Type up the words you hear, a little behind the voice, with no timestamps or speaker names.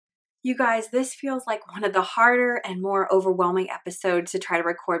You guys, this feels like one of the harder and more overwhelming episodes to try to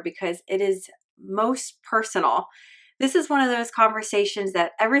record because it is most personal. This is one of those conversations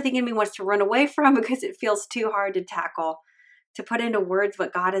that everything in me wants to run away from because it feels too hard to tackle, to put into words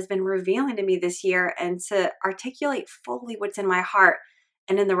what God has been revealing to me this year and to articulate fully what's in my heart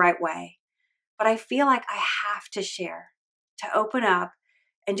and in the right way. But I feel like I have to share, to open up,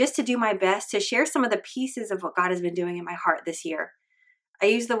 and just to do my best to share some of the pieces of what God has been doing in my heart this year. I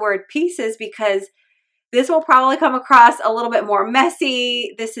use the word pieces because this will probably come across a little bit more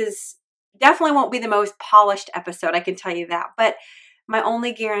messy. This is definitely won't be the most polished episode, I can tell you that. But my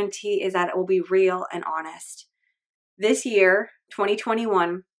only guarantee is that it will be real and honest. This year,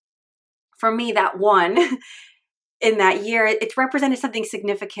 2021, for me, that one in that year, it's represented something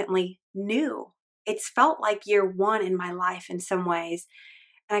significantly new. It's felt like year one in my life in some ways.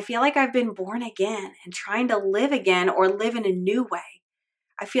 And I feel like I've been born again and trying to live again or live in a new way.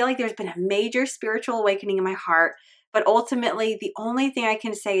 I feel like there's been a major spiritual awakening in my heart, but ultimately the only thing I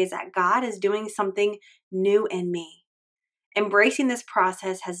can say is that God is doing something new in me. Embracing this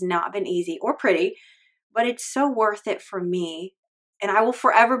process has not been easy or pretty, but it's so worth it for me. And I will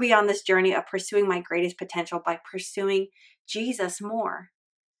forever be on this journey of pursuing my greatest potential by pursuing Jesus more.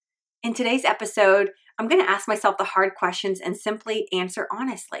 In today's episode, I'm going to ask myself the hard questions and simply answer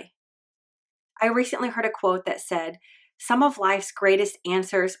honestly. I recently heard a quote that said, "Some of life's greatest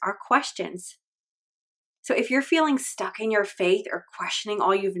answers are questions." So if you're feeling stuck in your faith or questioning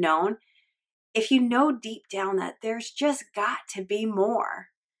all you've known, if you know deep down that there's just got to be more,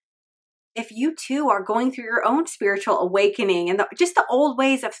 if you too are going through your own spiritual awakening and just the old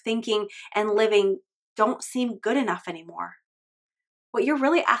ways of thinking and living don't seem good enough anymore, what you're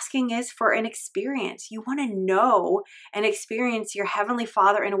really asking is for an experience. You want to know and experience your Heavenly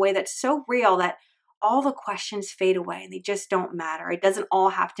Father in a way that's so real that all the questions fade away and they just don't matter. It doesn't all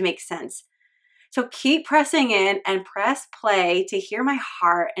have to make sense. So keep pressing in and press play to hear my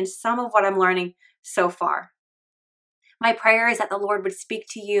heart and some of what I'm learning so far. My prayer is that the Lord would speak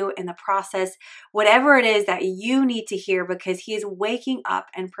to you in the process, whatever it is that you need to hear, because He is waking up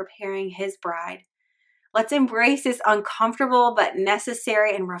and preparing His bride. Let's embrace this uncomfortable but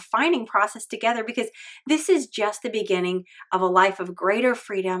necessary and refining process together, because this is just the beginning of a life of greater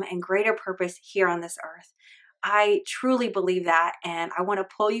freedom and greater purpose here on this earth. I truly believe that, and I want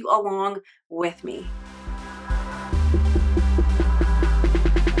to pull you along with me.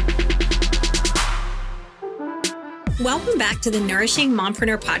 Welcome back to the Nourishing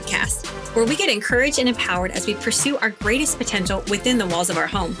Mompreneur podcast, where we get encouraged and empowered as we pursue our greatest potential within the walls of our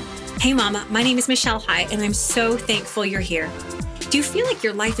home. Hey mama, my name is Michelle High, and I'm so thankful you're here. Do you feel like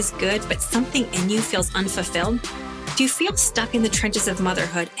your life is good, but something in you feels unfulfilled? Do you feel stuck in the trenches of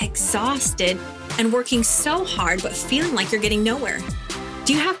motherhood, exhausted and working so hard, but feeling like you're getting nowhere?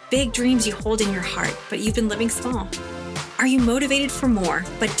 Do you have big dreams you hold in your heart, but you've been living small? Are you motivated for more,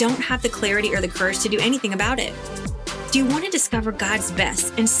 but don't have the clarity or the courage to do anything about it? Do you want to discover God's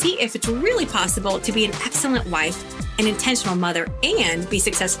best and see if it's really possible to be an excellent wife, an intentional mother, and be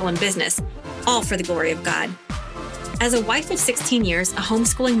successful in business, all for the glory of God? As a wife of 16 years, a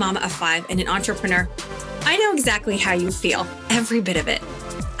homeschooling mama of 5, and an entrepreneur, I know exactly how you feel, every bit of it.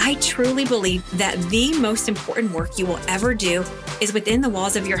 I truly believe that the most important work you will ever do is within the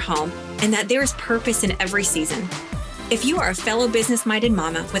walls of your home, and that there is purpose in every season. If you are a fellow business-minded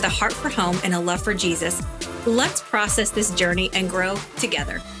mama with a heart for home and a love for Jesus, let's process this journey and grow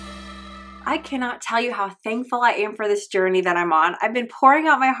together. I cannot tell you how thankful I am for this journey that I'm on. I've been pouring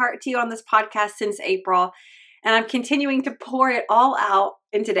out my heart to you on this podcast since April, and I'm continuing to pour it all out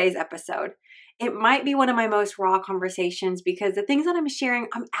in today's episode. It might be one of my most raw conversations because the things that I'm sharing,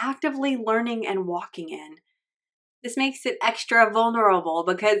 I'm actively learning and walking in. This makes it extra vulnerable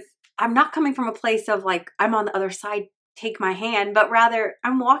because I'm not coming from a place of like, I'm on the other side, take my hand, but rather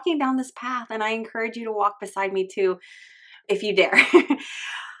I'm walking down this path, and I encourage you to walk beside me too, if you dare.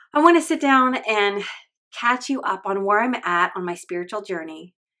 I want to sit down and catch you up on where I'm at on my spiritual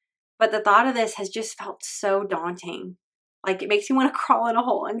journey. But the thought of this has just felt so daunting. Like, it makes me want to crawl in a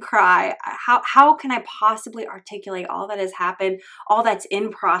hole and cry. How can I possibly articulate all that has happened, all that's in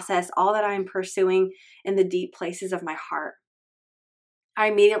process, all that I'm pursuing in the deep places of my heart? I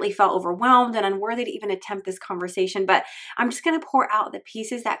immediately felt overwhelmed and unworthy to even attempt this conversation, but I'm just going to pour out the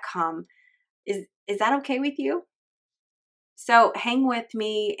pieces that come. Is that okay with you? So hang with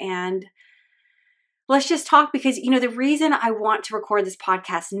me and let's just talk, because, the reason I want to record this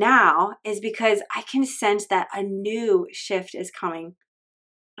podcast now is because I can sense that a new shift is coming.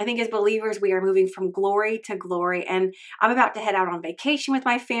 I think as believers, we are moving from glory to glory, and I'm about to head out on vacation with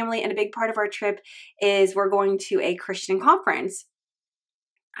my family, and a big part of our trip is we're going to a Christian conference.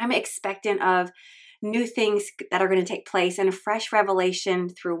 I'm expectant of new things that are going to take place and fresh revelation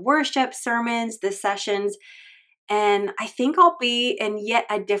through worship, sermons, the sessions. And I think I'll be in yet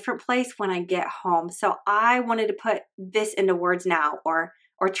a different place when I get home. So I wanted to put this into words now, or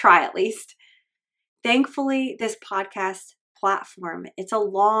try at least. Thankfully, this podcast platform, it's a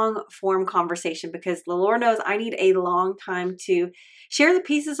long form conversation because the Lord knows I need a long time to share the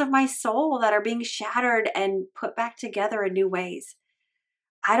pieces of my soul that are being shattered and put back together in new ways.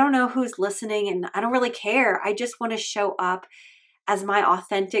 I don't know who's listening and I don't really care. I just want to show up as my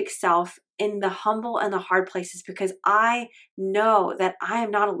authentic self in the humble and the hard places because I know that I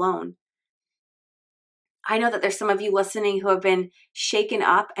am not alone. I know that there's some of you listening who have been shaken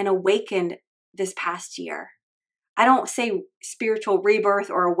up and awakened this past year. I don't say spiritual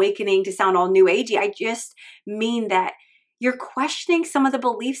rebirth or awakening to sound all new agey. I just mean that you're questioning some of the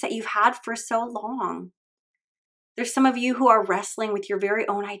beliefs that you've had for so long. There's some of you who are wrestling with your very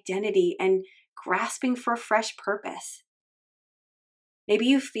own identity and grasping for fresh purpose. Maybe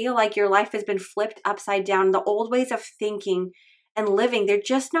you feel like your life has been flipped upside down. The old ways of thinking and living, they're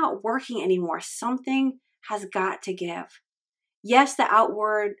just not working anymore. Something has got to give. Yes, the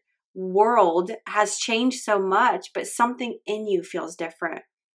outward world has changed so much, but something in you feels different.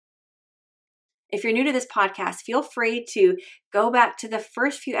 If you're new to this podcast, feel free to go back to the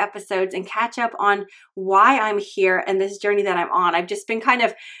first few episodes and catch up on why I'm here and this journey that I'm on. I've just been kind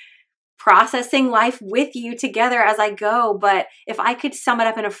of processing life with you together as I go. But if I could sum it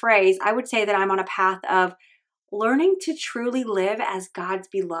up in a phrase, I would say that I'm on a path of learning to truly live as God's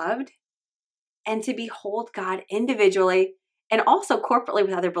beloved and to behold God individually and also corporately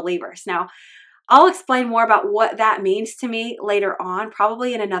with other believers. Now, I'll explain more about what that means to me later on,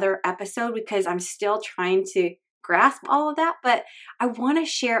 probably in another episode, because I'm still trying to grasp all of that. But I want to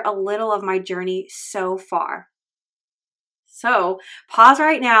share a little of my journey so far. So pause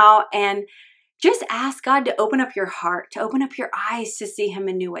right now and just ask God to open up your heart, to open up your eyes to see Him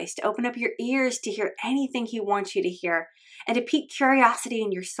in new ways, to open up your ears to hear anything He wants you to hear, and to pique curiosity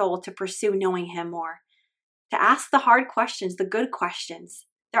in your soul to pursue knowing Him more. To ask the hard questions, the good questions.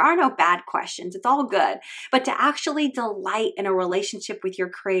 There are no bad questions. It's all good. But to actually delight in a relationship with your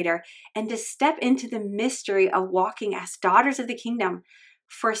Creator and to step into the mystery of walking as daughters of the kingdom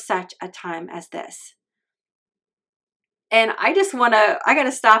for such a time as this. And I got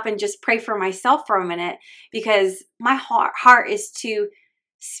to stop and just pray for myself for a minute because my heart is to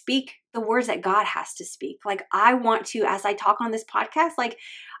speak the words that God has to speak. Like I want to, as I talk on this podcast,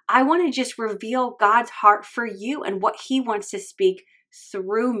 I want to just reveal God's heart for you and what He wants to speak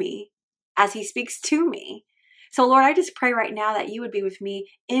through me as He speaks to me. So Lord, I just pray right now that you would be with me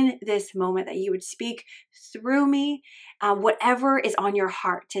in this moment, that you would speak through me, whatever is on your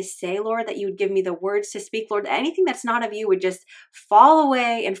heart to say, Lord, that you would give me the words to speak, Lord, that anything that's not of you would just fall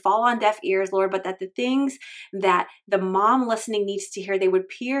away and fall on deaf ears, Lord, but that the things that the mom listening needs to hear, they would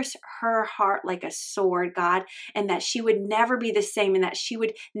pierce her heart like a sword, God, and that she would never be the same and that she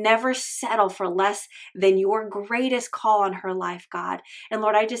would never settle for less than your greatest call on her life, God. And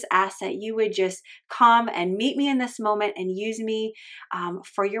Lord, I just ask that you would just come and meet me in this moment and use me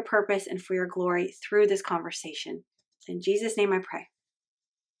for your purpose and for your glory through this conversation. In Jesus' name I pray.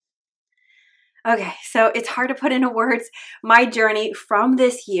 Okay, so it's hard to put into words my journey from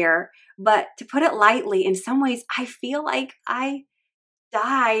this year, but to put it lightly, in some ways, I feel like I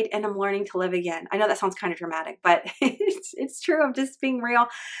died and I'm learning to live again. I know that sounds kind of dramatic, but it's true. I'm just being real.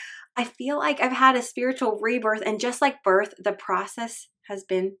 I feel like I've had a spiritual rebirth, and just like birth, the process has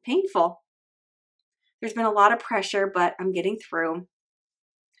been painful. There's been a lot of pressure, but I'm getting through.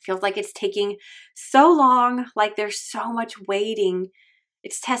 It feels like it's taking so long, like there's so much waiting.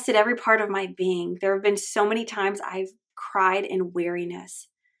 It's tested every part of my being. There have been so many times I've cried in weariness.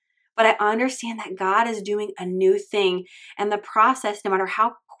 But I understand that God is doing a new thing, and the process, no matter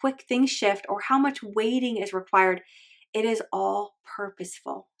how quick things shift or how much waiting is required, it is all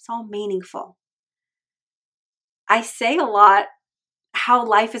purposeful. It's all meaningful. I say a lot how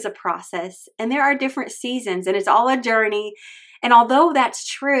life is a process and there are different seasons and it's all a journey. And although that's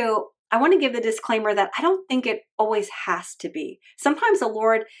true, I want to give the disclaimer that I don't think it always has to be. Sometimes the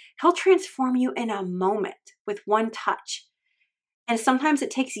Lord, He'll transform you in a moment with one touch. And sometimes it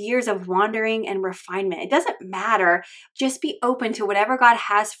takes years of wandering and refinement. It doesn't matter. Just be open to whatever God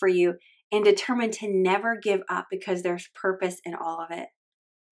has for you and determined to never give up because there's purpose in all of it.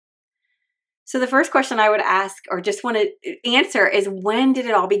 So the first question I would ask or just want to answer is, when did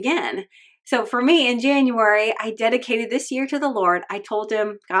it all begin? So for me, in January, I dedicated this year to the Lord. I told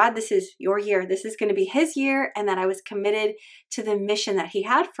Him, God, this is your year. This is going to be His year, and that I was committed to the mission that He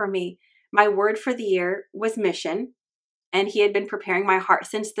had for me. My word for the year was mission. And he had been preparing my heart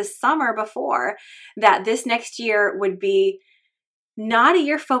since the summer before that this next year would be not a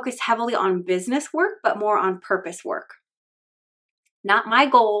year focused heavily on business work, but more on purpose work. Not my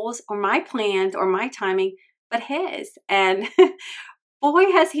goals or my plans or my timing, but his. And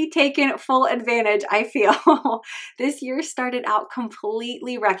boy, has he taken full advantage, I feel. This year started out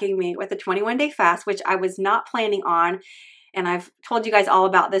completely wrecking me with a 21-day fast, which I was not planning on. And I've told you guys all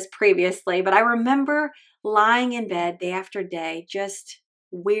about this previously, but I remember lying in bed day after day, just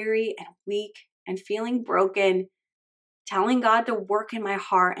weary and weak and feeling broken, telling God to work in my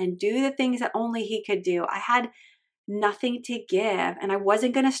heart and do the things that only He could do. I had nothing to give, and I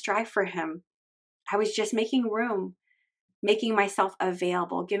wasn't going to strive for Him. I was just making room, making myself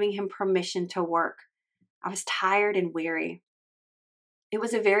available, giving Him permission to work. I was tired and weary. It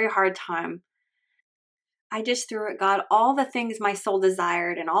was a very hard time. I just threw at God all the things my soul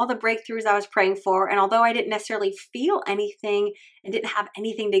desired and all the breakthroughs I was praying for. And although I didn't necessarily feel anything and didn't have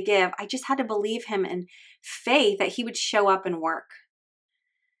anything to give, I just had to believe Him in faith that He would show up and work.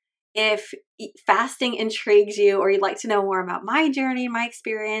 If fasting intrigues you or you'd like to know more about my journey and my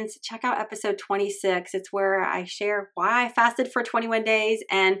experience, check out episode 26. It's where I share why I fasted for 21 days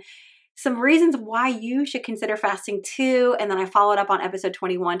and some reasons why you should consider fasting too. And then I followed up on episode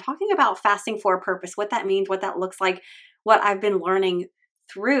 21, talking about fasting for a purpose, what that means, what that looks like, what I've been learning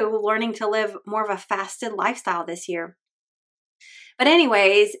to live more of a fasted lifestyle this year. But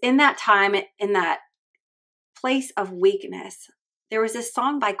anyways, in that time, in that place of weakness, there was this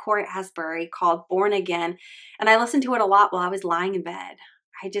song by Corey Asbury called Born Again, and I listened to it a lot while I was lying in bed.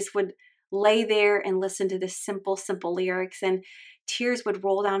 I just would lay there and listen to the simple lyrics, and tears would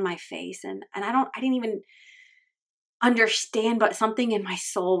roll down my face. And I didn't even understand, but something in my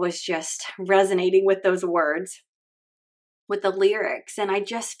soul was just resonating with those words, with the lyrics. And I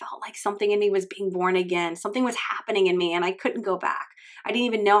just felt like something in me was being born again. Something was happening in me and I couldn't go back. I didn't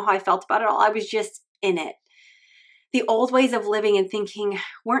even know how I felt about it all. I was just in it. The old ways of living and thinking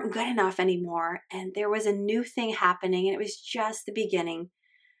weren't good enough anymore. And there was a new thing happening, and it was just the beginning.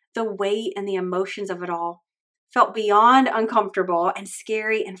 The weight and the emotions of it all felt beyond uncomfortable and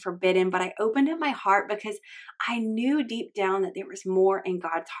scary and forbidden, but I opened up my heart because I knew deep down that there was more in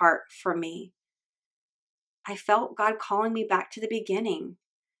God's heart for me. I felt God calling me back to the beginning,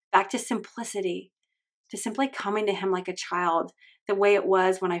 back to simplicity, to simply coming to Him like a child, the way it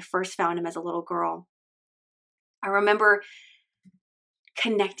was when I first found Him as a little girl. I remember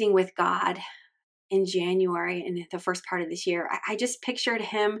connecting with God in January in the first part of this year. I just pictured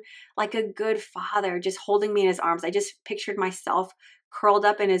Him like a good father, just holding me in His arms. I just pictured myself curled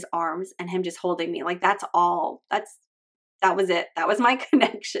up in His arms and Him just holding me. Like that's all. That was it. That was my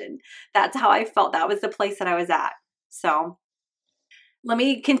connection. That's how I felt. That was the place that I was at. So let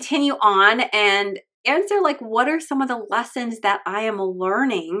me continue on and answer like, what are some of the lessons that I am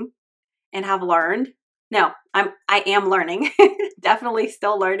learning and have learned? No, I am learning, definitely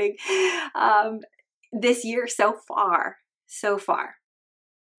still learning this year so far.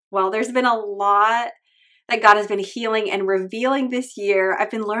 Well, there's been a lot that God has been healing and revealing this year.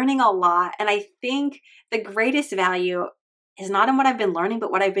 I've been learning a lot. And I think the greatest value is not in what I've been learning,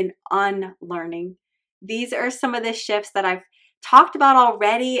 but what I've been unlearning. These are some of the shifts that I've talked about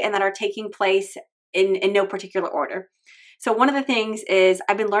already and that are taking place in no particular order. So one of the things is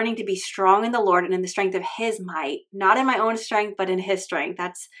I've been learning to be strong in the Lord and in the strength of His might, not in my own strength, but in His strength.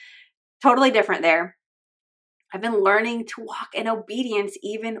 That's totally different there. I've been learning to walk in obedience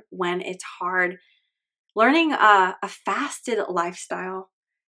even when it's hard. Learning a fasted lifestyle.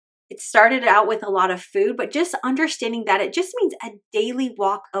 It started out with a lot of food, but just understanding that it just means a daily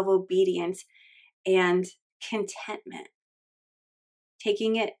walk of obedience and contentment.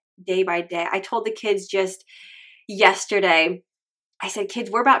 Taking it day by day. I told the kids just yesterday, I said, kids,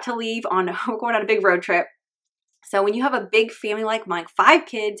 we're about to leave we're going on a big road trip. So when you have a big family like mine, 5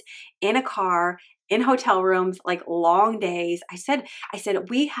 kids in a car, in hotel rooms, like long days, I said,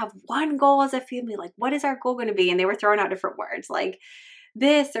 we have one goal as a family. Like, what is our goal going to be? And they were throwing out different words like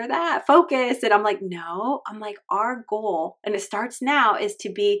this or that, focus. And I'm like, no, our goal, and it starts now, is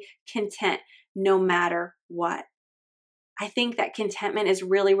to be content no matter what. I think that contentment is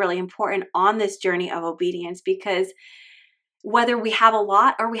really, really important on this journey of obedience, because whether we have a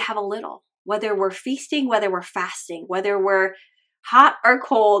lot or we have a little, whether we're feasting, whether we're fasting, whether we're hot or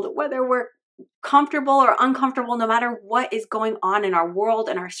cold, whether we're comfortable or uncomfortable, no matter what is going on in our world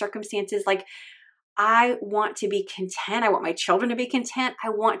and our circumstances, like I want to be content. I want my children to be content. I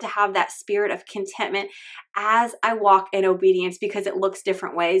want to have that spirit of contentment as I walk in obedience, because it looks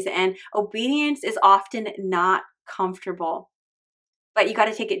different ways. And obedience is often not comfortable, but you got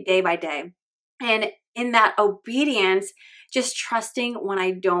to take it day by day. And in that obedience, just trusting when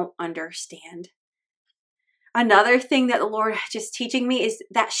I don't understand. Another thing that the Lord just teaching me is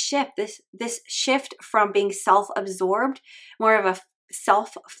that shift, this shift from being self-absorbed, more of a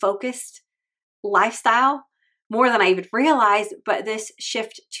self-focused lifestyle, more than I even realized, but this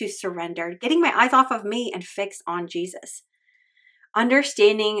shift to surrender, getting my eyes off of me and fixed on Jesus.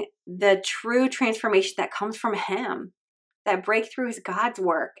 Understanding the true transformation that comes from Him. That breakthrough is God's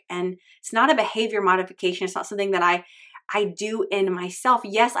work, and it's not a behavior modification. It's not something that I do in myself.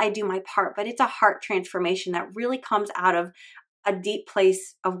 Yes, I do my part, but it's a heart transformation that really comes out of a deep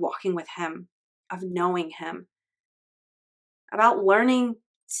place of walking with Him, of knowing Him, about learning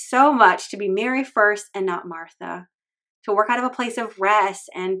so much to be Mary first and not Martha, to work out of a place of rest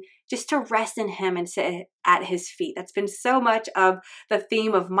and just to rest in Him and sit at His feet. That's been so much of the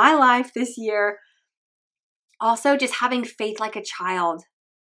theme of my life this year. Also, just having faith like a child.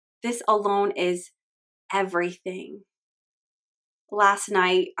 This alone is everything. Last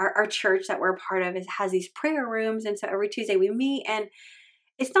night, our church that we're a part of has these prayer rooms. And so every Tuesday we meet, and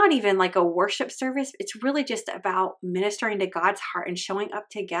it's not even like a worship service. It's really just about ministering to God's heart and showing up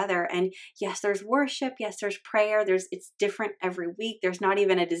together. And yes, there's worship. Yes, there's prayer. It's different every week. There's not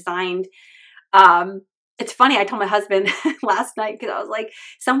even a designed, it's funny. I told my husband last night, because I was like,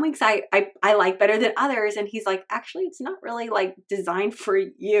 some weeks I like better than others. And he's like, actually, it's not really like designed for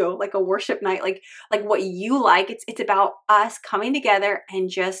you, like a worship night, like what you like. It's about us coming together and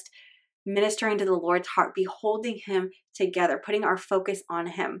just ministering to the Lord's heart, beholding Him together, putting our focus on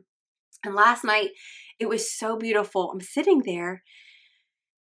Him. And last night, it was so beautiful. I'm sitting there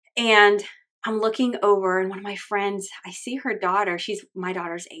and I'm looking over, and one of my friends, I see her daughter. She's my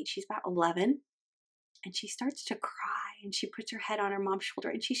daughter's age. She's about 11. And she starts to cry, and she puts her head on her mom's shoulder,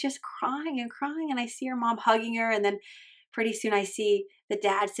 and she's just crying and crying. And I see her mom hugging her. And then pretty soon I see the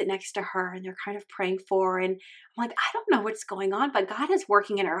dad sit next to her, and they're kind of praying for her. And I'm like, I don't know what's going on, but God is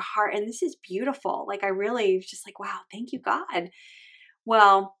working in her heart. And this is beautiful. Like, I really was just like, wow, thank you, God.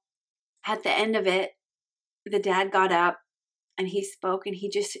 Well, at the end of it, the dad got up and he spoke, and he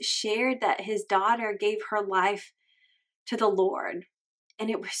just shared that his daughter gave her life to the Lord. And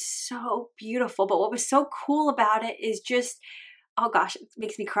it was so beautiful. But what was so cool about it is just, oh gosh, it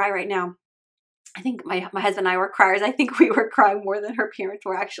makes me cry right now. I think my husband and I were criers. I think we were crying more than her parents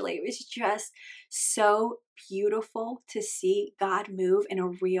were, actually. It was just so beautiful to see God move in a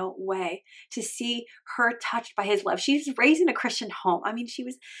real way, to see her touched by His love. She's raised in a Christian home. I mean, she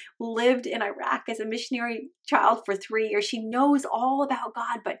lived in Iraq as a missionary child for 3 years. She knows all about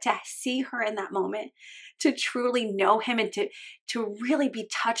God, but to see her in that moment, to truly know Him and to really be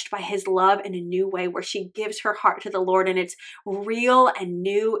touched by His love in a new way, where she gives her heart to the Lord, and it's real and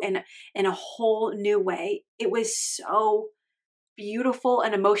new and in a whole new way. It was so beautiful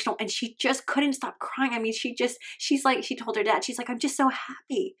and emotional, and she just couldn't stop crying. I mean, she told her dad, she's like, I'm just so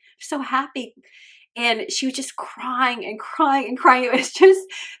happy, so happy. And she was just crying and crying and crying. It was just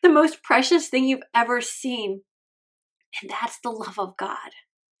the most precious thing you've ever seen. And that's the love of God.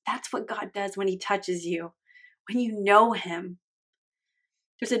 That's what God does when He touches you, when you know Him.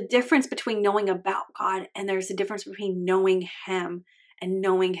 There's a difference between knowing about God, and there's a difference between knowing Him and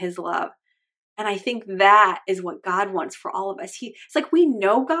knowing His love. And I think that is what God wants for all of us. It's like, we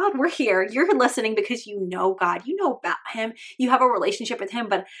know God. We're here. You're listening because you know God. You know about Him. You have a relationship with Him.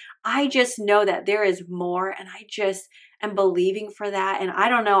 But I just know that there is more, and I just am believing for that. And I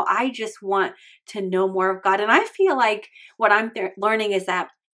don't know. I just want to know more of God. And I feel like what I'm learning is that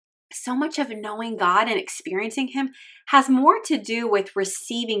so much of knowing God and experiencing Him has more to do with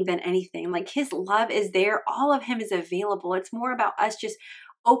receiving than anything. Like, His love is there. All of Him is available. It's more about us just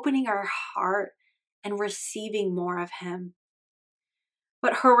opening our heart and receiving more of Him.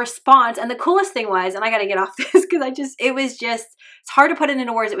 But her response, and the coolest thing was, and I got to get off this because it's hard to put it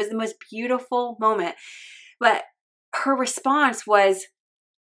into words. It was the most beautiful moment. But her response was,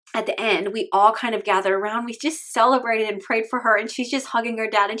 at the end, we all kind of gathered around. We just celebrated and prayed for her, and she's just hugging her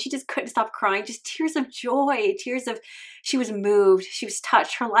dad, and she just couldn't stop crying. Just tears of joy, she was moved. She was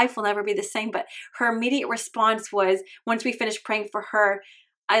touched. Her life will never be the same. But her immediate response was, once we finished praying for her,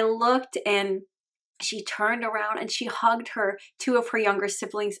 I looked, and she turned around and she hugged two of her younger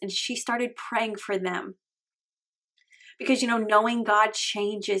siblings, and she started praying for them. Because, knowing God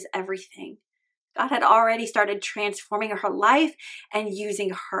changes everything. God had already started transforming her life and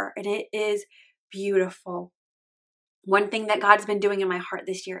using her, and it is beautiful. One thing that God's been doing in my heart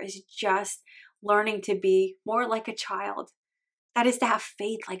this year is just learning to be more like a child. That is to have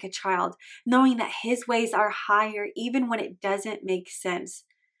faith like a child, knowing that His ways are higher even when it doesn't make sense.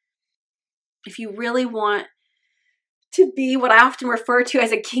 If you really want to be what I often refer to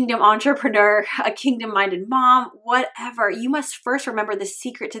as a kingdom entrepreneur, a kingdom-minded mom, whatever, you must first remember the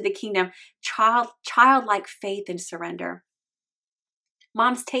secret to the kingdom, childlike faith and surrender.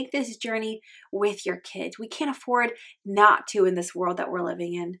 Moms, take this journey with your kids. We can't afford not to in this world that we're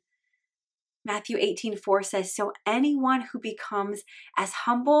living in. Matthew 18:4 says, so anyone who becomes as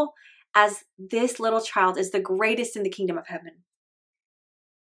humble as this little child is the greatest in the kingdom of heaven.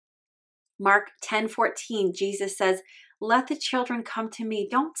 Mark 10:14, Jesus says, let the children come to me.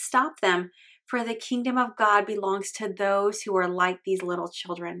 Don't stop them, for the kingdom of God belongs to those who are like these little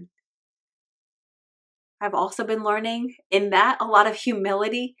children. I've also been learning in that a lot of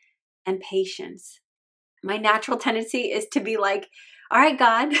humility and patience. My natural tendency is to be like, all right,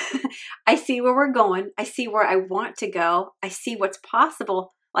 God, I see where we're going. I see where I want to go. I see what's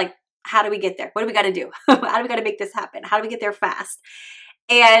possible. Like, how do we get there? What do we got to do? How do we got to make this happen? How do we get there fast?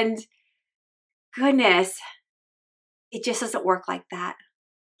 And goodness, it just doesn't work like that.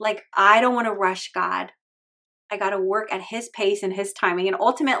 Like, I don't want to rush God. I got to work at his pace and his timing. And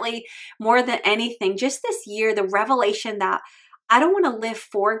ultimately, more than anything, just this year, the revelation that I don't want to live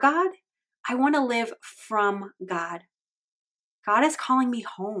for God. I want to live from God. God is calling me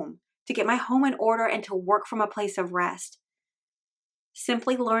home, to get my home in order and to work from a place of rest.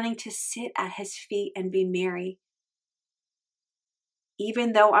 Simply learning to sit at his feet and be Mary,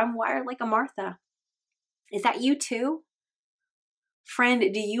 even though I'm wired like a Martha. Is that you too? Friend,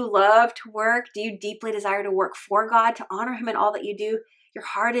 do you love to work? Do you deeply desire to work for God, to honor him in all that you do? Your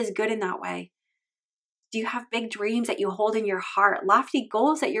heart is good in that way. Do you have big dreams that you hold in your heart, lofty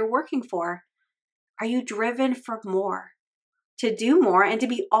goals that you're working for? Are you driven for more, to do more, and to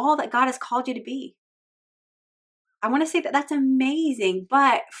be all that God has called you to be? I want to say that that's amazing,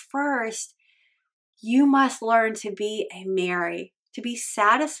 but first, you must learn to be a Mary, to be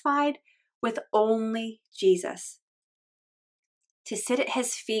satisfied with only Jesus, to sit at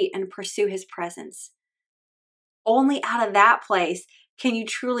his feet and pursue his presence. Only out of that place can you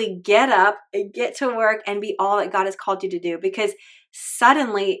truly get up and get to work and be all that God has called you to do, because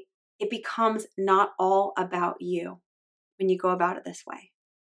suddenly it becomes not all about you when you go about it this way.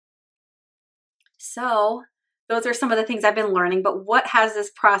 So those are some of the things I've been learning, but what has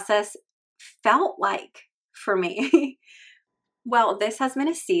this process felt like for me? Well, this has been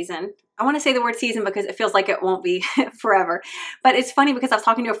a season. I want to say the word season because it feels like it won't be forever. But it's funny because I was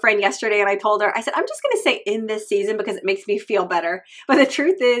talking to a friend yesterday and I told her, I said, I'm just going to say in this season because it makes me feel better. But the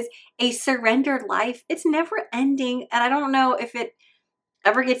truth is, a surrendered life, it's never ending. And I don't know if it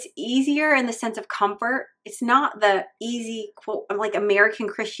ever gets easier in the sense of comfort. It's not the easy, quote, like American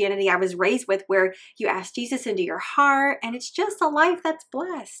Christianity I was raised with, where you ask Jesus into your heart and it's just a life that's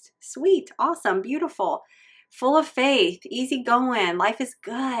blessed, sweet, awesome, beautiful, full of faith, easygoing, life is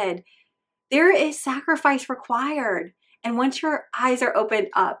good. There is sacrifice required. And once your eyes are opened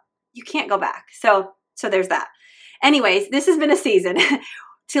up, you can't go back. So there's that. Anyways, this has been a season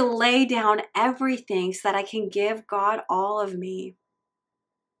to lay down everything so that I can give God all of me.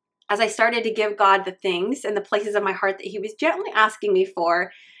 As I started to give God the things and the places of my heart that he was gently asking me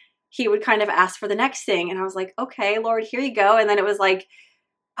for, he would kind of ask for the next thing. And I was like, okay, Lord, here you go. And then it was like,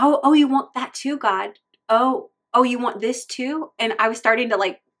 oh, you want that too, God? Oh, you want this too? And I was starting to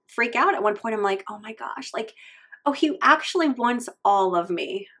like freak out at one point. I'm like, oh my gosh, like, oh, he actually wants all of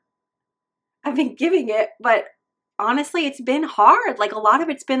me. I've been giving it, but honestly, it's been hard. Like a lot of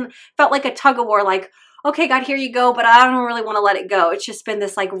it's felt like a tug of war, like, okay, God, here you go, but I don't really want to let it go. It's just been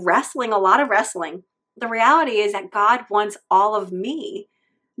this like wrestling, a lot of wrestling. The reality is that God wants all of me,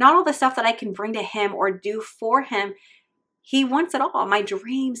 not all the stuff that I can bring to him or do for him. He wants it all, my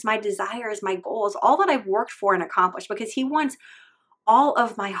dreams, my desires, my goals, all that I've worked for and accomplished, because he wants all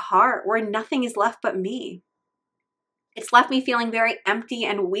of my heart where nothing is left but me. It's left me feeling very empty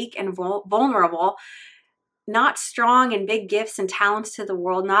and weak and vulnerable, not strong in big gifts and talents to the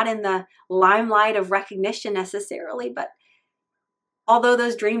world, not in the limelight of recognition necessarily, but although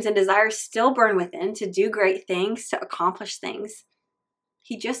those dreams and desires still burn within to do great things, to accomplish things,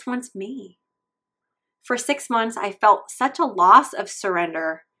 he just wants me. For 6 months, I felt such a loss of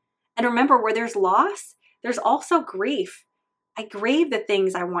surrender. And remember, where there's loss, there's also grief. I grieve the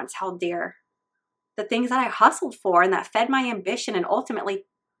things I once held dear, the things that I hustled for and that fed my ambition and ultimately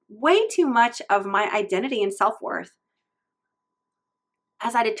way too much of my identity and self-worth.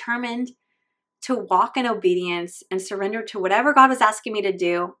 As I determined to walk in obedience and surrender to whatever God was asking me to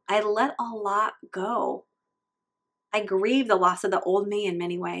do, I let a lot go. I grieved the loss of the old me in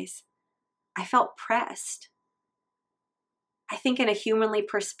many ways. I felt pressed. I think in a humanly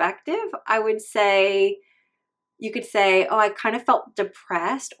perspective, I would say, you could say, oh, I kind of felt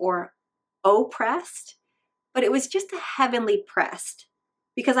depressed or oppressed. but it was just a heavenly pressed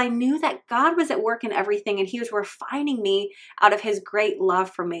because I knew that God was at work in everything and he was refining me out of his great love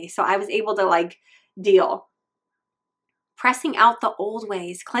for me. So I was able to deal. Pressing out the old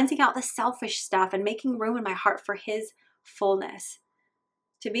ways, cleansing out the selfish stuff, and making room in my heart for his fullness.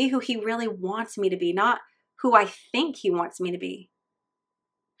 To be who he really wants me to be, not who I think he wants me to be.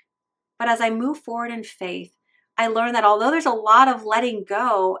 But as I move forward in faith, I learned that although there's a lot of letting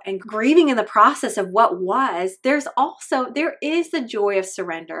go and grieving in the process of what was, there is the joy of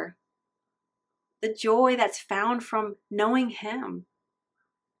surrender. The joy that's found from knowing him.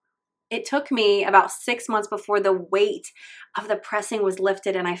 It took me about 6 months before the weight of the pressing was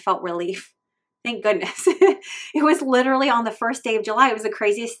lifted and I felt relief. Thank goodness. It was literally on the first day of July. It was the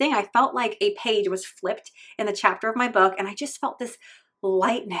craziest thing. I felt like a page was flipped in the chapter of my book, and I just felt this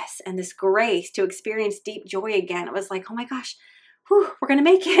lightness and this grace to experience deep joy again. It was like, oh my gosh, whew, we're going to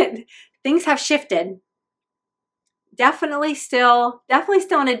make it. Things have shifted. Definitely still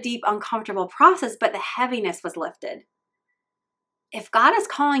in a deep, uncomfortable process, but the heaviness was lifted. If God is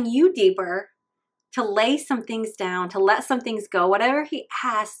calling you deeper, to lay some things down, to let some things go, whatever he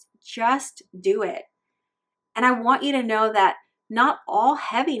asks, just do it. And I want you to know that not all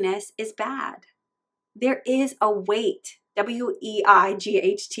heaviness is bad. There is a weight,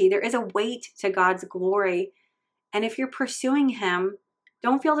 W-E-I-G-H-T. There is a weight to God's glory. And if you're pursuing him,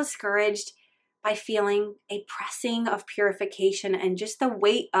 don't feel discouraged by feeling a pressing of purification and just the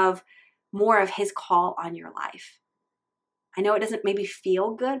weight of more of his call on your life. I know it doesn't maybe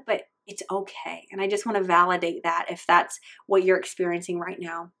feel good, but it's okay. And I just want to validate that if that's what you're experiencing right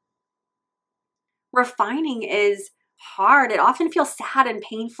now. Refining is hard. It often feels sad and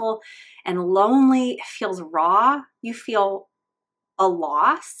painful and lonely. It feels raw. You feel a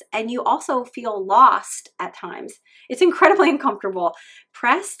loss, and you also feel lost at times. It's incredibly uncomfortable.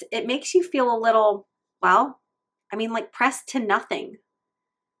 Pressed, it makes you feel a little, pressed to nothing.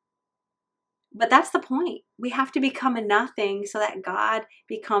 But that's the point. We have to become a nothing so that God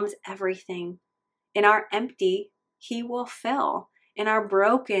becomes everything. In our empty, he will fill. In our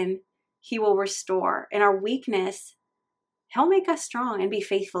broken, he will restore. In our weakness, he'll make us strong and be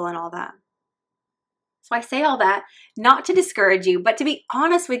faithful in all that. So I say all that not to discourage you, but to be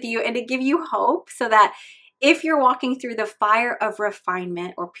honest with you and to give you hope so that if you're walking through the fire of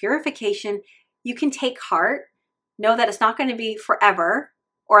refinement or purification, you can take heart, know that it's not going to be forever,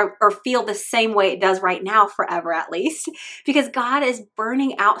 or feel the same way it does right now forever at least, because God is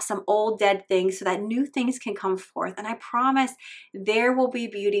burning out some old dead things so that new things can come forth. And I promise there will be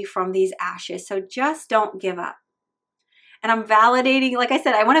beauty from these ashes. So just don't give up. And I'm validating, like I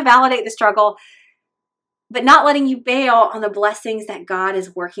said, I want to validate the struggle, but not letting you bail on the blessings that God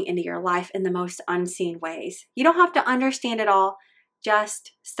is working into your life in the most unseen ways. You don't have to understand it all,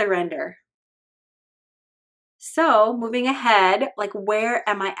 just surrender. So moving ahead, where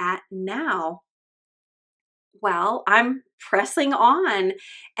am I at now? Well, I'm pressing on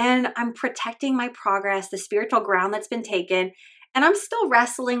and I'm protecting my progress, the spiritual ground that's been taken. And I'm still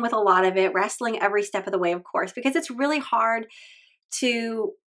wrestling with a lot of it, wrestling every step of the way, of course, because it's really hard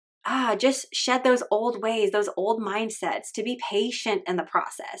to just shed those old ways, those old mindsets, to be patient in the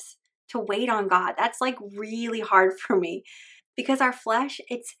process, to wait on God. That's really hard for me because our flesh,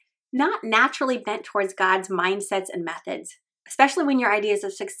 it's not naturally bent towards God's mindsets and methods, especially when your ideas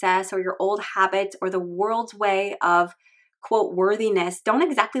of success or your old habits or the world's way of, quote, worthiness don't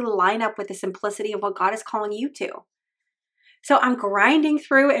exactly line up with the simplicity of what God is calling you to. So I'm grinding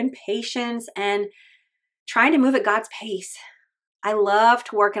through in patience and trying to move at God's pace. I love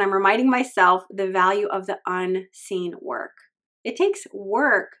to work, and I'm reminding myself the value of the unseen work. It takes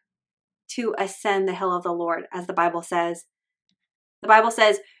work to ascend the hill of the Lord, as the Bible says. The Bible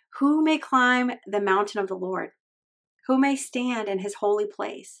says, who may climb the mountain of the Lord? Who may stand in his holy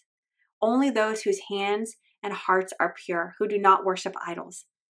place? Only those whose hands and hearts are pure, who do not worship idols.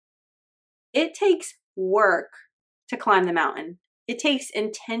 It takes work to climb the mountain. It takes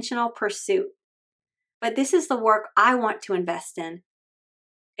intentional pursuit. But this is the work I want to invest in.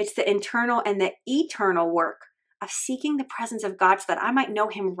 It's the internal and the eternal work of seeking the presence of God so that I might know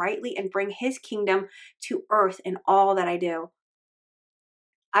him rightly and bring his kingdom to earth in all that I do.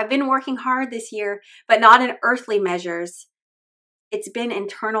 I've been working hard this year, but not in earthly measures. It's been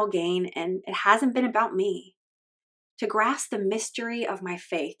internal gain, and it hasn't been about me. To grasp the mystery of my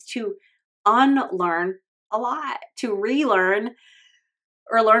faith, to unlearn a lot, to relearn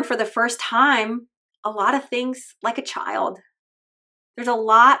or learn for the first time a lot of things like a child. There's a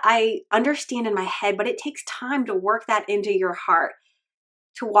lot I understand in my head, but it takes time to work that into your heart,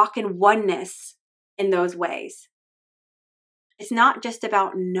 to walk in oneness in those ways. It's not just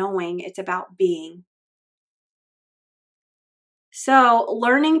about knowing, it's about being. So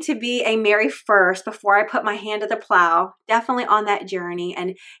learning to be a Mary first before I put my hand to the plow, definitely on that journey,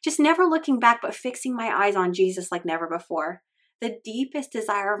 and just never looking back, but fixing my eyes on Jesus like never before. The deepest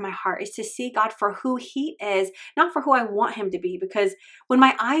desire of my heart is to see God for who he is, not for who I want him to be, because when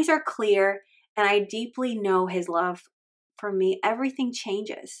my eyes are clear and I deeply know his love for me, everything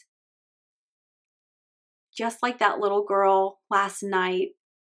changes. Just like that little girl last night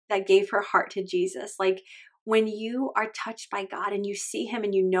that gave her heart to Jesus. Like when you are touched by God and you see him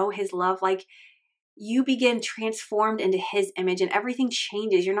and you know his love, like you begin transformed into his image and everything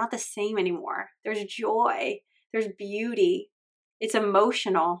changes. You're not the same anymore. There's joy, there's beauty. It's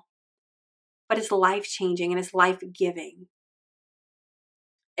emotional, but it's life-changing and it's life-giving.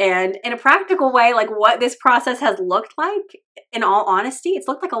 And in a practical way, like what this process has looked like, in all honesty, it's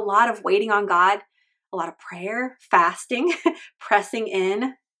looked like a lot of waiting on God, a lot of prayer, fasting, pressing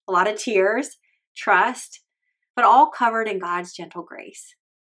in, a lot of tears, trust, but all covered in God's gentle grace.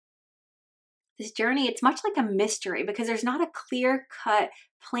 This journey, it's much like a mystery because there's not a clear-cut,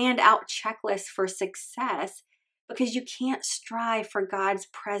 planned out checklist for success because you can't strive for God's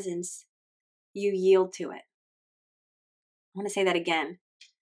presence. You yield to it. I want to say that again.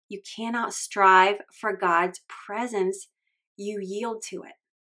 You cannot strive for God's presence. You yield to it.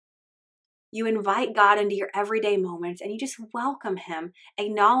 You invite God into your everyday moments and you just welcome him,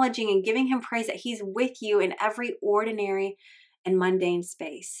 acknowledging and giving him praise that he's with you in every ordinary and mundane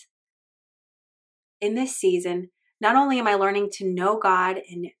space. In this season, not only am I learning to know God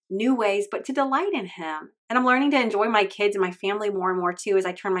in new ways, but to delight in him. And I'm learning to enjoy my kids and my family more and more too as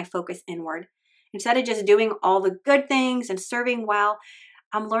I turn my focus inward. Instead of just doing all the good things and serving well,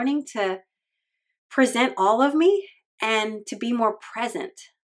 I'm learning to present all of me and to be more present,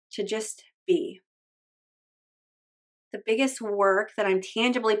 to just be. The biggest work that I'm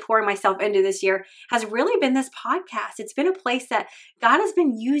tangibly pouring myself into this year has really been this podcast. It's been a place that God has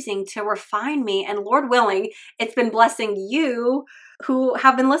been using to refine me, and Lord willing, it's been blessing you who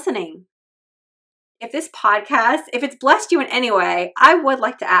have been listening. If this podcast, if it's blessed you in any way, I would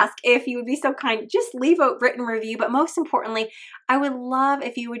like to ask if you would be so kind, just leave a written review. But most importantly, I would love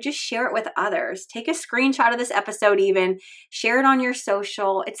if you would just share it with others. Take a screenshot of this episode even, share it on your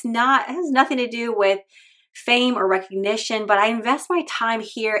social. It has nothing to do with fame or recognition, but I invest my time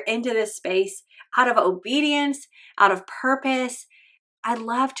here into this space out of obedience, out of purpose. I'd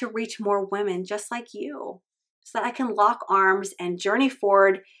love to reach more women just like you so that I can lock arms and journey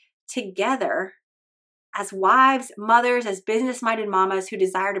forward together as wives, mothers, as business-minded mamas who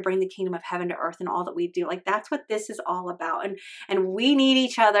desire to bring the kingdom of heaven to earth in all that we do. Like that's what this is all about. And we need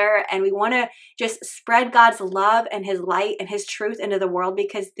each other, and we want to just spread God's love and his light and his truth into the world,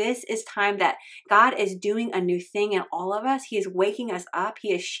 because this is time that God is doing a new thing in all of us. He is waking us up.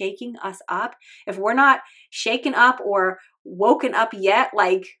 He is shaking us up. If we're not shaken up or woken up yet,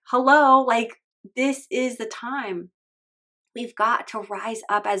 like, hello, like this is the time. We've got to rise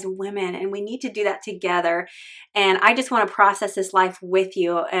up as women, and we need to do that together. And I just want to process this life with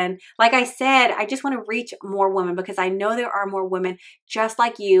you. And like I said, I just want to reach more women because I know there are more women just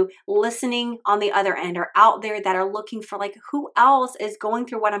like you listening on the other end or out there that are looking for like, who else is going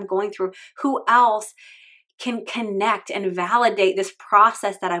through what I'm going through? Who else can connect and validate this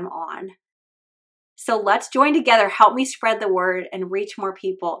process that I'm on? So let's join together. Help me spread the word and reach more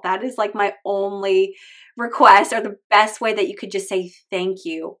people. That is like my only request, or the best way that you could just say thank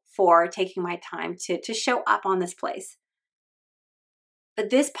you for taking my time to show up on this place.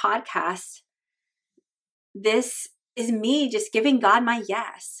 But this podcast, this is me just giving God my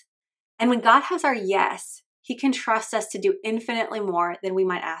yes. And when God has our yes, he can trust us to do infinitely more than we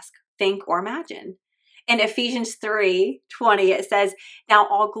might ask, think, or imagine. In Ephesians 3:20, it says, "Now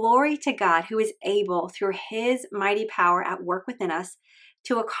all glory to God who is able through his mighty power at work within us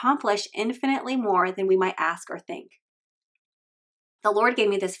to accomplish infinitely more than we might ask or think." The Lord gave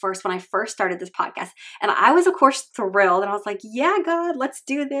me this verse when I first started this podcast. And I was, of course, thrilled. And I was like, yeah, God, let's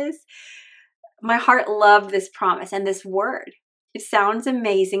do this. My heart loved this promise and this word. It sounds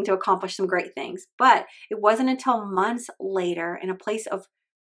amazing to accomplish some great things. But it wasn't until months later, in a place of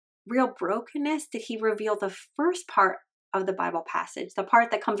real brokenness, did he reveal the first part of the Bible passage, the part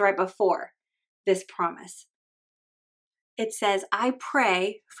that comes right before this promise. It says, "I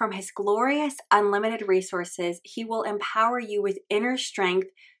pray from his glorious, unlimited resources, he will empower you with inner strength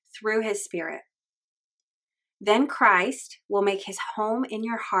through his Spirit. Then Christ will make his home in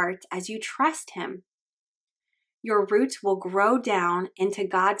your heart as you trust him. Your roots will grow down into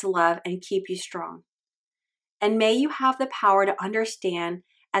God's love and keep you strong. And may you have the power to understand,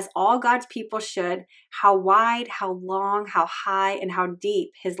 as all God's people should, how wide, how long, how high, and how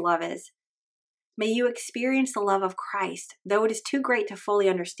deep his love is. May you experience the love of Christ, though it is too great to fully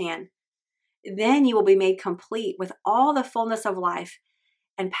understand. Then you will be made complete with all the fullness of life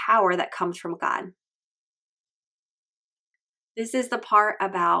and power that comes from God. This is the part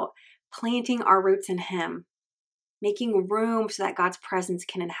about planting our roots in Him, making room so that God's presence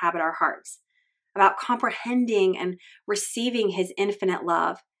can inhabit our hearts, about comprehending and receiving His infinite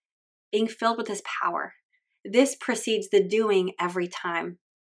love, being filled with His power. This precedes the doing every time.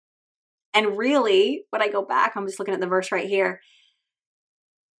 And really, when I go back, I'm just looking at the verse right here,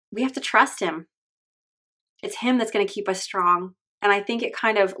 we have to trust Him. It's Him that's going to keep us strong. And I think it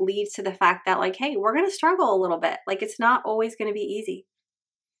kind of leads to the fact that, like, hey, we're going to struggle a little bit. Like, it's not always going to be easy.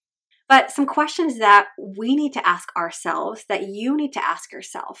 But some questions that we need to ask ourselves, that you need to ask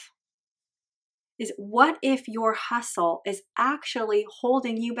yourself, is what if your hustle is actually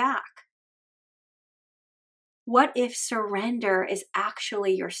holding you back? What if surrender is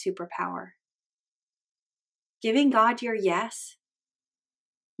actually your superpower? Giving God your yes,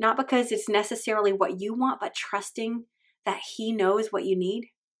 not because it's necessarily what you want, but trusting that He knows what you need.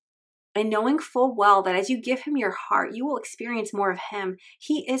 And knowing full well that as you give Him your heart, you will experience more of Him.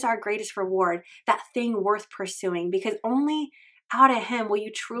 He is our greatest reward, that thing worth pursuing, because only out of Him will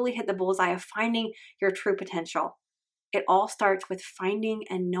you truly hit the bullseye of finding your true potential. It all starts with finding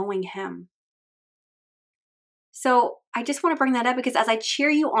and knowing Him. So I just want to bring that up because as I cheer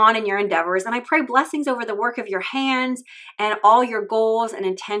you on in your endeavors, and I pray blessings over the work of your hands and all your goals and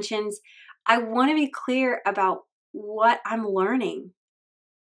intentions, I want to be clear about what I'm learning.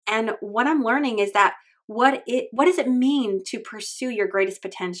 And what I'm learning is that what does it mean to pursue your greatest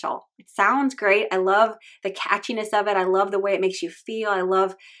potential? It sounds great. I love the catchiness of it. I love the way it makes you feel. I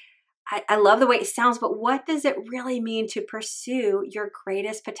love the way it sounds, but what does it really mean to pursue your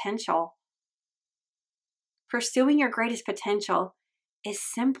greatest potential? Pursuing your greatest potential is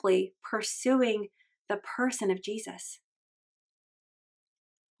simply pursuing the person of Jesus.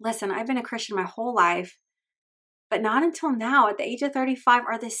 Listen, I've been a Christian my whole life, but not until now, at the age of 35,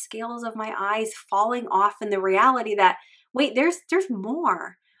 are the scales of my eyes falling off in the reality that, wait, there's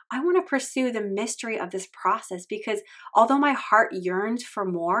more. I want to pursue the mystery of this process because although my heart yearns for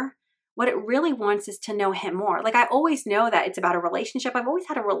more, what it really wants is to know Him more. Like I always know that it's about a relationship. I've always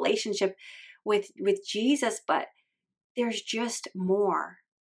had a relationship with Jesus, but there's just more.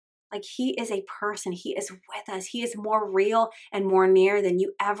 Like He is a person. He is with us. He is more real and more near than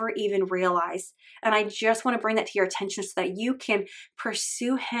you ever even realize. And I just want to bring that to your attention so that you can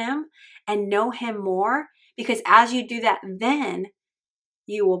pursue Him and know Him more. Because as you do that, then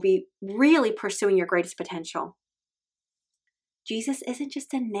you will be really pursuing your greatest potential. Jesus isn't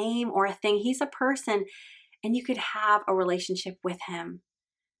just a name or a thing. He's a person, and you could have a relationship with Him.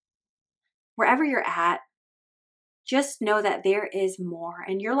 Wherever you're at, just know that there is more,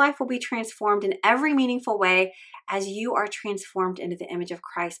 and your life will be transformed in every meaningful way as you are transformed into the image of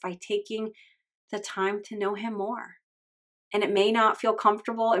Christ by taking the time to know Him more. And it may not feel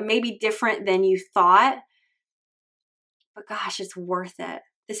comfortable. It may be different than you thought, but gosh, it's worth it.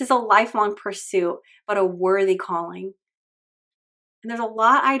 This is a lifelong pursuit, but a worthy calling. And there's a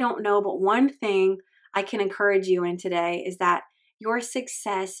lot I don't know, but one thing I can encourage you in today is that your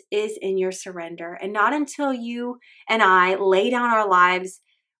success is in your surrender. And not until you and I lay down our lives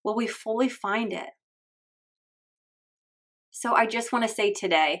will we fully find it. So I just want to say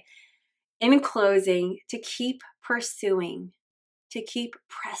today, in closing, to keep pursuing, to keep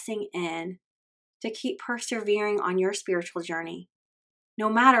pressing in, to keep persevering on your spiritual journey, no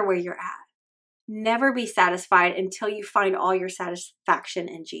matter where you're at. Never be satisfied until you find all your satisfaction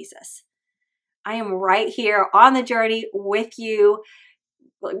in Jesus. I am right here on the journey with you,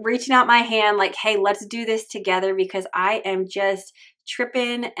 reaching out my hand like, hey, let's do this together because I am just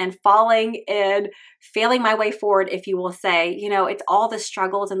tripping and falling and failing my way forward, if you will say. You know, it's all the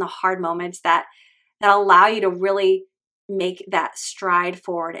struggles and the hard moments that allow you to really make that stride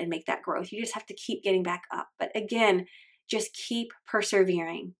forward and make that growth. You just have to keep getting back up. But again, just keep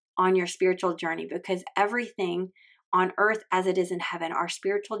persevering on your spiritual journey because everything on earth as it is in heaven, our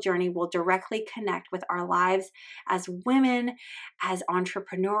spiritual journey will directly connect with our lives as women, as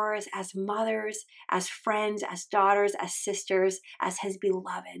entrepreneurs, as mothers, as friends, as daughters, as sisters, as His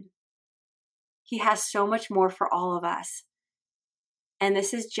beloved. He has so much more for all of us. And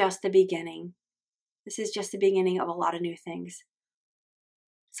this is just the beginning. This is just the beginning of a lot of new things.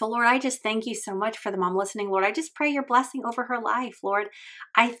 So Lord, I just thank you so much for the mom listening. Lord, I just pray your blessing over her life. Lord,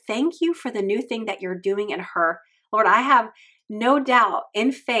 I thank you for the new thing that you're doing in her. Lord, I have no doubt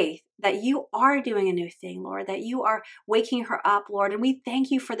in faith that you are doing a new thing, Lord, that you are waking her up, Lord. And we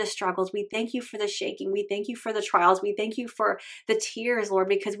thank you for the struggles. We thank you for the shaking. We thank you for the trials. We thank you for the tears, Lord,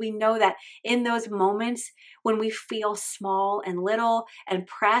 because we know that in those moments when we feel small and little and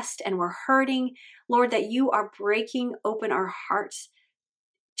pressed and we're hurting, Lord, that you are breaking open our hearts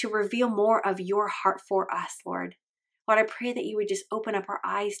to reveal more of your heart for us, Lord. Lord, I pray that you would just open up our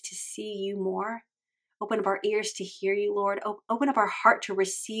eyes to see you more. Open up our ears to hear you, Lord. Open up our heart to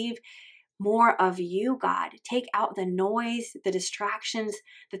receive more of you, God. Take out the noise, the distractions,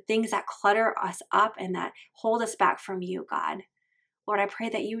 the things that clutter us up and that hold us back from you, God. Lord, I pray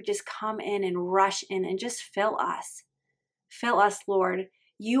that you would just come in and rush in and just fill us. Fill us, Lord.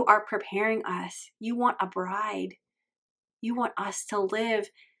 You are preparing us. You want a bride. You want us to live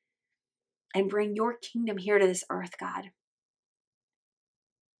and bring your kingdom here to this earth, God.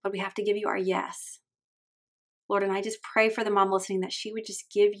 But we have to give you our yes. Lord, and I just pray for the mom listening that she would just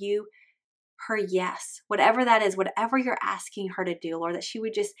give you her yes, whatever that is, whatever you're asking her to do, Lord, that she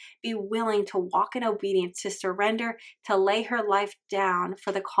would just be willing to walk in obedience, to surrender, to lay her life down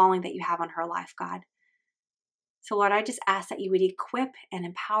for the calling that you have on her life, God. So, Lord, I just ask that you would equip and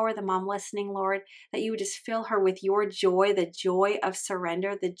empower the mom listening, Lord, that you would just fill her with your joy, the joy of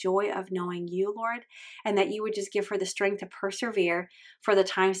surrender, the joy of knowing you, Lord, and that you would just give her the strength to persevere for the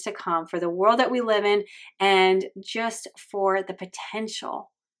times to come, for the world that we live in, and just for the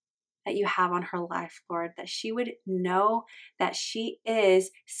potential that you have on her life, Lord, that she would know that she is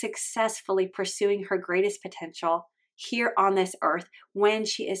successfully pursuing her greatest potential here on this earth when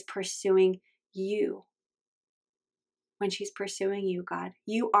she is pursuing you. When she's pursuing you, God.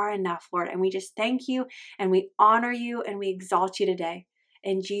 You are enough, Lord. And we just thank you and we honor you and we exalt you today.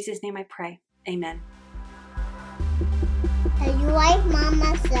 In Jesus' name I pray. Amen. If you like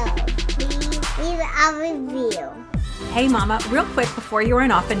Mama So, please leave a review. Hey Mama, real quick before you run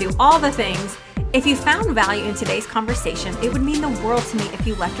off and do all the things, if you found value in today's conversation, it would mean the world to me if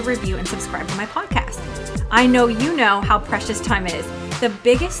you left a review and subscribed to my podcast. I know you know how precious time is. The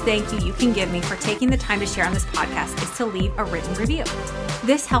biggest thank you can give me for taking the time to share on this podcast is to leave a written review.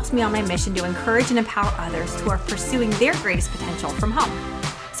 This helps me on my mission to encourage and empower others who are pursuing their greatest potential from home.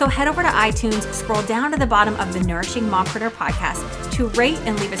 So head over to iTunes, scroll down to the bottom of the Nourishing Mompreneur podcast to rate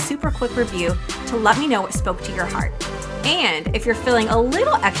and leave a super quick review to let me know what spoke to your heart. And if you're feeling a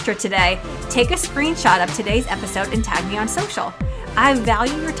little extra today, take a screenshot of today's episode and tag me on social. I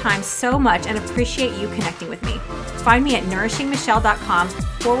value your time so much and appreciate you connecting with me. Find me at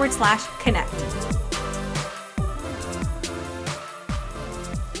nourishingmichelle.com/connect.